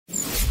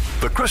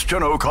The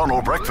Christian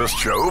O'Connell Breakfast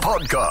Show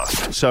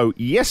podcast. So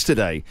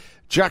yesterday,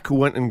 Jack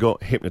went and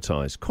got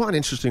hypnotised. Quite an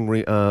interesting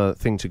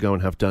thing to go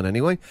and have done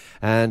anyway,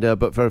 and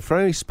but for a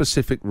very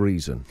specific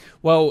reason.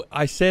 Well,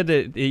 I said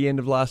at the end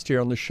of last year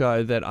on the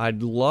show that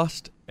I'd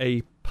lost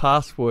a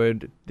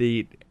password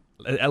that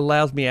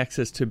allows me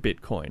access to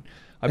Bitcoin.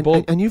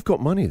 And you've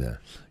got money there.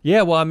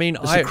 Yeah, well, I mean...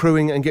 It's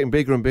accruing and getting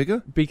bigger and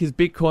bigger? Because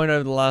Bitcoin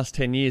over the last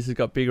 10 years has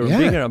got bigger and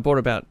bigger. And I bought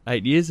about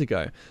 8 years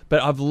ago.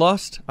 But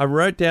I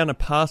wrote down a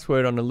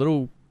password on a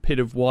little bit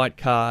of white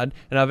card,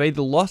 and I've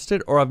either lost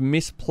it or I've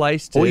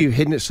misplaced it. Or you've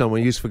hidden it somewhere,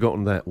 you've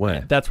forgotten that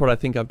where. That's what I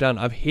think I've done.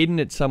 I've hidden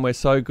it somewhere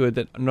so good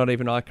that not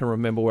even I can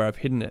remember where I've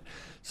hidden it.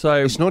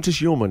 So it's not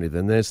just your money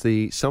then, there's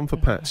the some for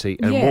Patsy,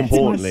 and more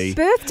importantly... It's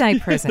my birthday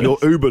present. Your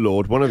Uber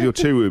Lord, one of your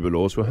two Uber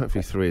Lords, well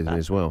hopefully three of them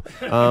as well,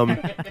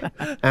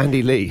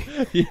 Andy Lee.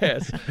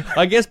 Yes.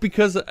 I guess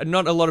because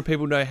not a lot of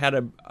people know how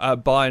to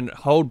buy and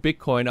hold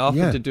Bitcoin, I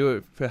offered to do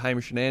it for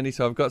Hamish and Andy,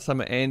 so I've got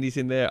some of Andy's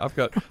in there. I've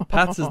got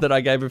Pats's that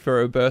I gave her for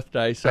her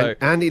birthday. So and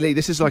Andy Lee,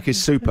 this is like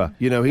his super.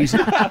 You know, he's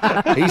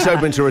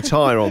hoping to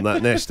retire on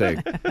that nest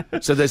egg.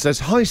 So there's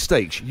high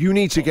stakes. You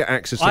need to get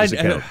access to this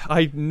account.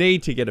 I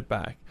need to get it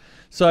back.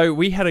 So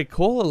we had a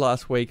caller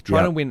last week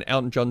trying to win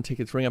Elton John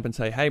tickets, ring up and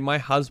say, hey, my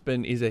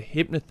husband is a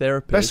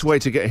hypnotherapist. Best way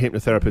to get a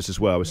hypnotherapist as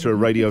well is through a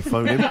radio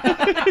phone in. My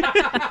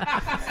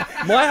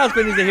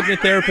husband is a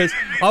hypnotherapist.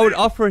 I would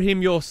offer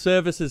him your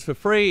services for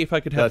free if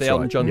I could have the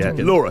Elton John tickets.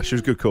 Laura, she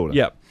was a good caller.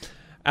 Yep.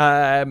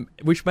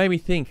 Which made me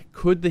think,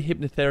 could the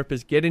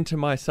hypnotherapist get into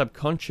my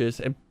subconscious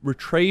and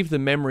retrieve the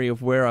memory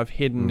of where I've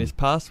hidden his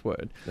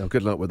password? Now,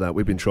 good luck with that.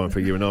 We've been trying for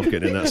a year and a half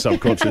getting in that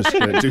subconscious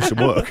to do some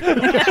work.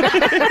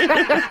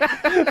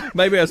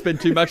 Maybe I spend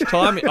too much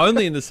time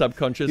only in the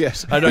subconscious.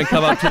 Yes. I don't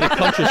come up to the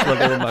conscious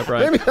level of my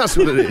brain. Maybe that's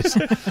what it is.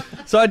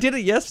 So I did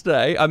it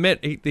yesterday. I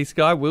met this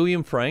guy,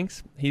 William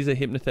Franks. He's a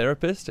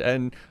hypnotherapist,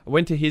 and I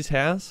went to his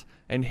house,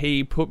 and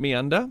he put me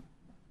under.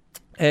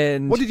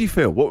 And what did you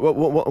feel?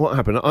 What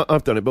happened?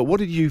 I've done it, but what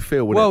did you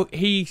feel?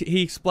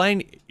 He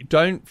explained,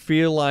 don't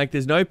feel like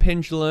there's no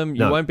pendulum.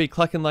 You won't be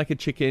clucking like a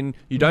chicken.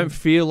 You don't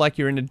feel like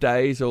you're in a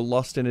daze or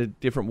lost in a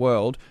different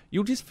world.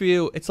 You'll just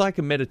feel, it's like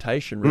a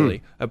meditation,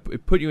 really.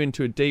 It put you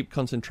into a deep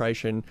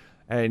concentration,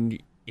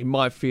 and it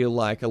might feel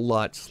like a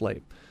light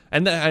sleep.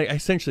 And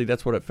essentially,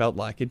 that's what it felt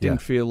like. It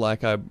didn't feel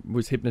like I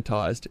was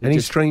hypnotized. Any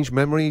strange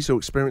memories or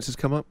experiences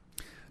come up?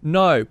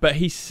 No, but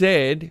he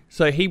said,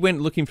 so he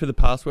went looking for the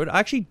password. I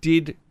actually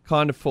did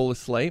kind of fall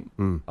asleep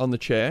on the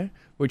chair,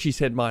 which he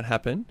said might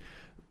happen.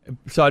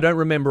 So I don't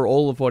remember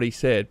all of what he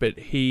said, but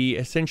he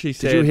essentially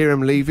said... Did you hear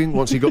him leaving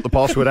once he got the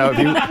password out of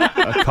you?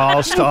 A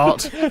car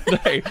start?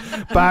 No.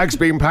 Bags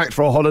being packed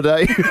for a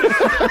holiday?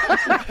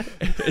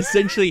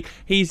 Essentially,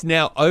 he's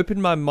now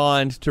opened my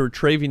mind to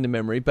retrieving the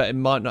memory, but it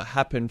might not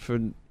happen for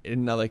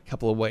another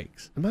couple of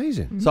weeks.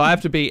 Amazing. So I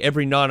have to be,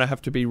 every night I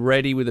have to be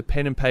ready with a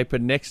pen and paper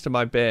next to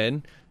my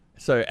bed.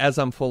 So as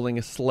I'm falling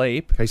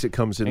asleep... In case it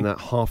comes in that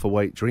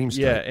half-awake dream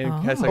state. Yeah,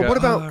 in case I go... What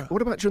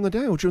about during the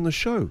day or during the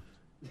show?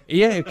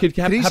 Yeah, it could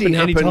happen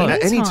any time.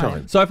 At any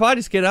time. So if I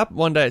just get up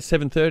one day at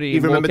 7:30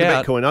 You've remembered the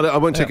Bitcoin. I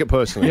won't take it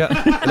personally.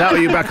 Now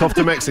you're back off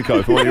to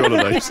Mexico for one of your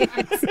holidays.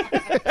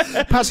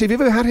 Patsy, have you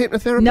ever had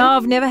hypnotherapy? No,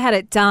 I've never had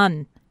it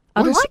done.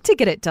 I'd like to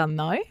get it done,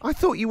 though. I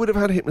thought you would have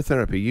had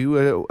hypnotherapy. You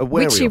were aware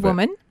of it. Witchy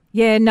woman.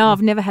 Yeah, no,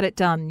 I've never had it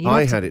done.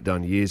 I had it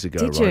done years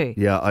ago. Did you?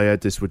 Yeah, I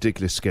had this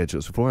ridiculous schedule. It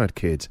was before I had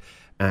kids,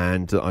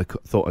 and I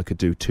thought I could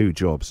do 2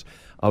 jobs.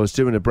 I was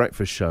doing a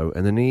breakfast show,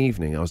 and in the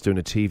evening I was doing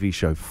a TV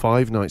show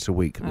 5 nights a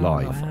week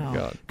live. Wow. Oh,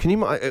 God. Can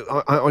you?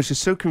 I was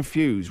just so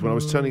confused when I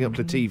was turning up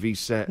to the TV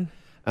set,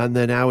 and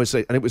then hours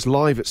later, and it was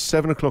live at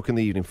 7 o'clock in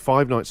the evening,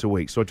 5 nights a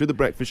week. So I do the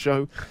breakfast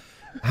show,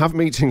 have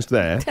meetings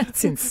there.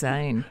 That's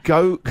insane.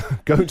 Go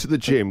to the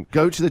gym,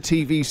 go to the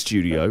TV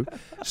studio,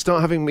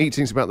 start having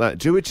meetings about that,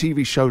 do a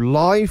TV show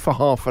live for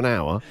half an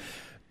hour,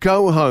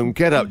 go home,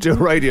 get up, do a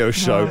radio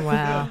show,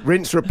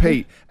 rinse,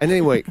 repeat. And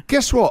anyway,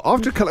 guess what?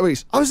 After a couple of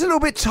weeks, I was a little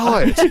bit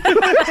tired.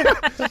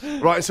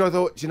 Right, so I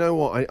thought, you know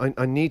what?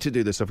 I need to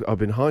do this. I've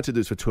been hired to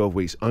do this for 12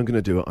 weeks. I'm going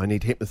to do it. I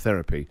need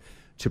hypnotherapy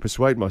to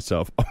persuade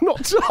myself I'm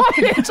not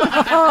tired.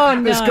 Oh,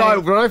 no. This guy,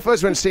 when I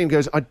first went to see him,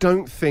 goes, I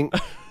think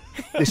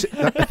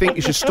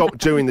you should stop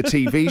doing the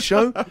TV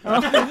show.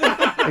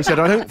 He said,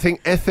 I don't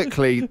think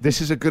ethically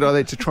this is a good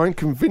idea to try and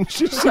convince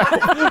yourself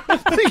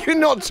that you're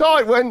not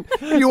tired when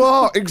you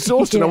are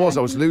exhausted. Yeah. I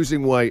was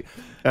losing weight,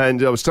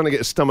 and I was trying to get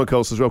a stomach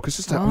ulcer as well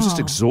because I was just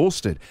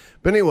exhausted.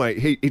 But anyway,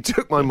 he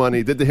took my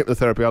money, did the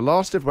hypnotherapy. I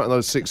lasted for about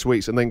those 6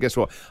 weeks, and then guess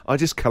what? I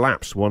just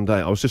collapsed one day.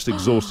 I was just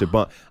exhausted,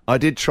 but I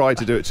did try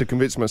to do it to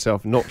convince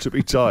myself not to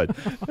be tired.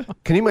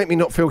 Can you make me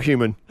not feel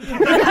human?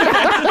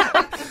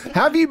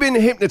 Have you been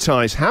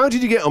hypnotised? How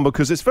did you get on?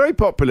 Because it's very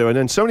popular, and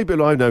then so many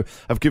people I know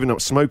have given up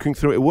smoking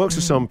through it. It works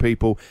for some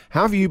people.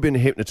 Have you been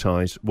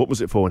hypnotised? What was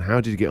it for, and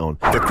how did you get on?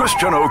 The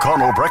Christian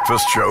O'Connell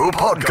Breakfast Show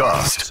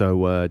podcast.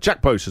 So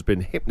Jack Post has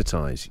been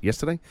hypnotised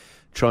yesterday.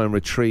 Try and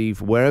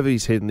retrieve wherever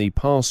he's hidden the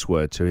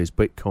password to his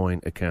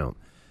Bitcoin account.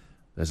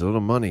 There's a lot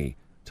of money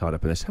tied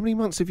up in this. How many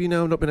months have you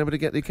now not been able to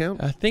get the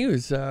account? I think it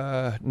was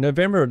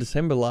November or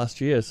December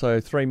last year, so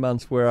 3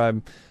 months where I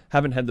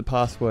haven't had the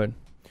password.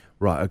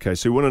 Right, okay,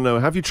 so we want to know,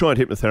 have you tried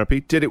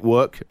hypnotherapy? Did it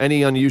work?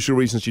 Any unusual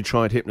reasons you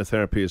tried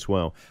hypnotherapy as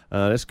well?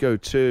 Let's go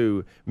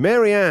to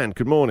Mary Ann.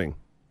 Good morning.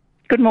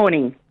 Good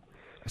morning.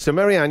 So,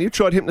 Mary Ann, you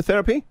tried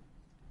hypnotherapy?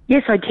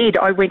 Yes, I did.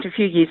 I went a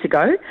few years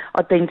ago.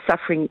 I'd been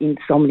suffering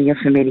insomnia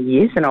for many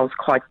years and I was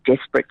quite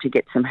desperate to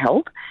get some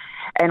help.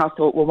 And I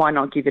thought, well, why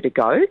not give it a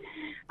go?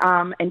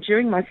 And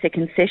during my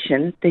second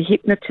session, the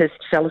hypnotist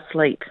fell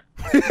asleep.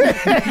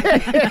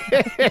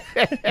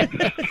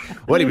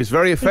 Well, he was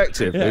very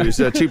effective. He was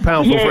too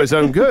powerful for his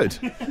own good.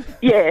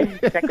 Yeah,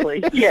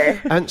 exactly. Yeah.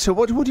 And so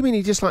what do you mean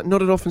he just like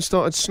nodded off and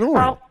started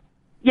snoring?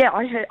 Yeah,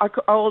 I heard.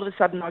 All of a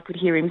sudden, I could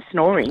hear him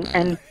snoring,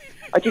 and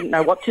I didn't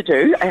know what to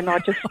do, and I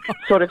just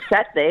sort of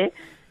sat there.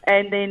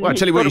 And then, well, I'll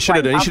tell you what you should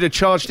have done. You should have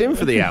charged him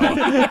for the hour.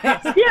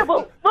 Yeah,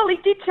 well, he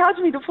did charge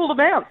me the full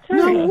amount too.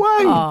 No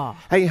way. Oh.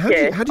 Hey, how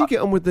do you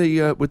get on with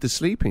the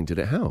sleeping? Did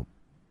it help?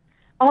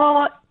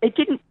 Oh, it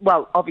didn't.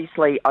 Well,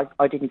 obviously,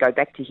 I didn't go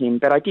back to him,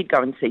 but I did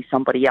go and see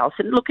somebody else.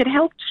 And look, it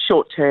helped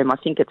short term. I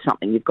think it's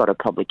something you've got to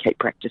probably keep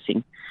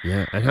practicing.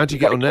 Yeah. And how do you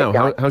get on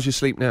now? How's your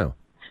sleep now?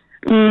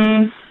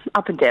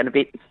 Up and down a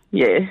bit,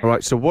 yeah. All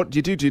right, so what do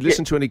you do? Do you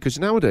listen to any? Because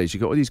nowadays you've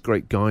got all these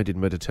great guided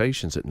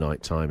meditations at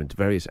night time and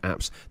various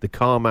apps. The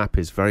Calm app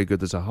is very good.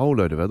 There's a whole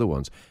load of other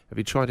ones. Have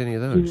you tried any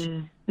of those?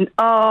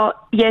 Yeah,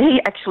 he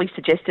actually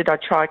suggested I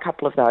try a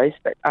couple of those,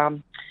 but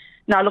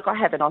no, look, I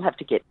haven't. I'll have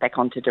to get back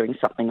onto doing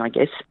something, I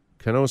guess.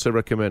 Can also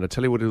recommend, I'll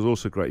tell you what is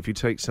also great, if you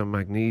take some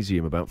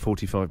magnesium about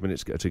 45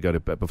 minutes to go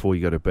to bed before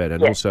you go to bed,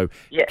 and also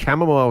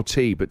chamomile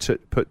tea, but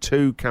put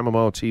 2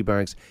 chamomile tea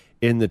bags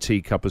in the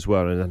teacup as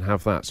well, and then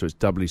have that so it's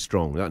doubly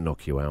strong. That'll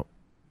knock you out.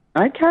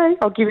 Okay,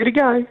 I'll give it a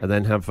go. And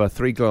then have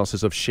 3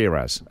 glasses of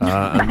Shiraz.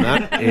 And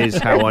that is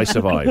how I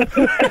survive.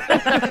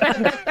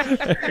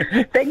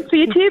 Thanks for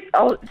your tip.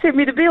 Send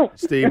me the bill.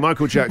 It's the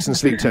Michael Jackson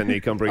sleep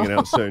technique. I'm bringing it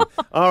out soon.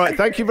 All right,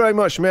 thank you very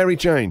much, Mary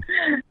Jane.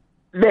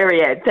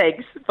 Very Ed,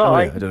 thanks. Bye. Oh,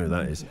 yeah, I don't know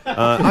who that is.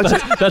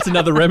 That's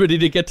another remedy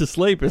to get to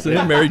sleep, isn't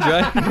it, Mary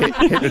Jane?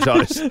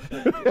 Hypnotise.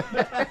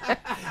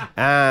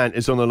 Anne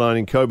is on the line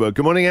in Coburg.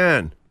 Good morning,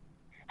 Anne.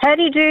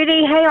 Howdy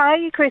doody. How are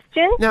you,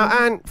 Christian? Now,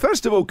 Anne,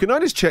 first of all, can I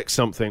just check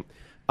something?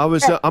 I'm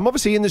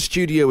obviously in the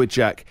studio with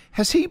Jack.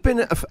 Has he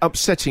been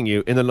upsetting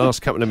you in the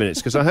last couple of minutes?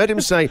 Because I heard him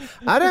say,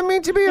 I don't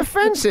mean to be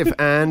offensive,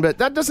 Anne, but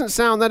that doesn't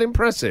sound that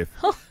impressive.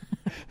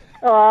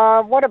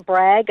 Oh, what a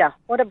bragger.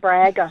 What a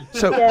bragger.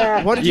 So,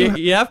 what did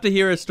you have to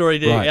hear a story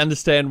to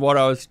understand what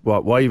I was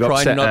why you've trying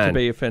upset not Anne. to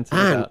be offensive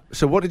Anne, about.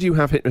 So what did you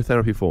have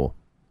hypnotherapy for?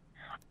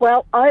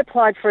 Well, I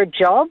applied for a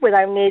job where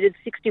they needed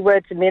 60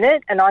 words a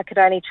minute and I could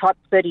only type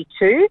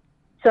 32.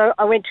 So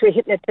I went to a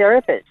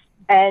hypnotherapist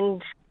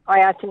and I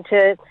asked him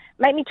to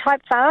make me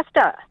type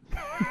faster.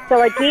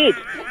 So I did.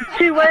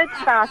 2 words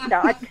faster.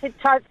 I could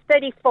type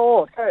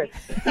 34 first.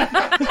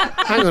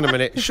 Hang on a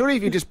minute. Surely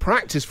if you just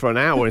practice for an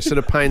hour instead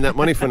of paying that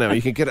money for an hour,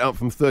 you can get it up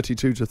from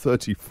 32 to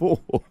 34.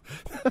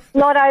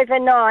 Not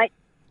overnight.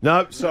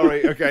 No,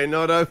 sorry. Okay,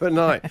 not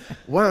overnight.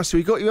 Wow, so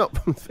he got you up.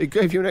 He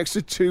gave you an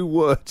extra 2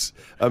 words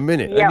a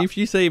minute. Yep. And if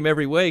you see him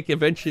every week,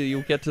 eventually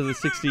you'll get to the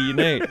 60 you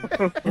need.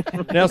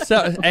 Now,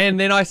 and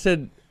then I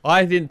said,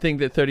 I didn't think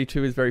that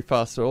 32 is very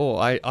fast at all.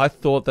 I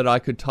thought that I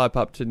could type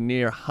up to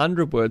near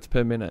 100 words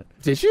per minute.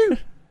 Did you?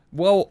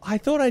 Well, I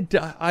thought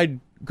I'd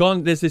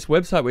gone, there's this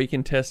website where you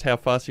can test how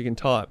fast you can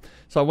type.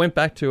 So I went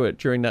back to it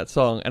during that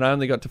song, and I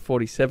only got to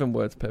 47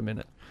 words per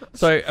minute.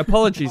 So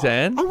apologies,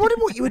 Anne. I wondered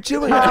what you were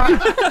doing.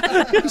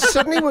 He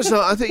suddenly was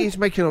like, I think he's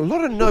making a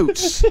lot of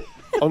notes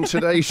on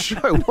today's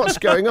show. What's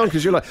going on?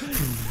 Because you're like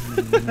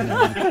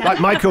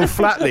Michael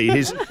Flatley,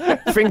 his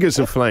fingers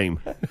are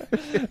flame.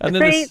 And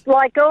then See,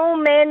 like all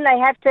men, they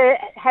have to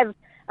have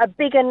a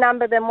bigger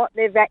number than what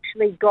they've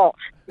actually got.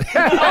 Make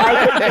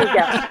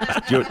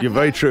it bigger. You're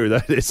very true.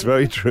 That is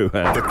very true,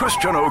 Anne. The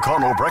Christian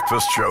O'Connell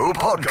Breakfast Show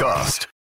podcast.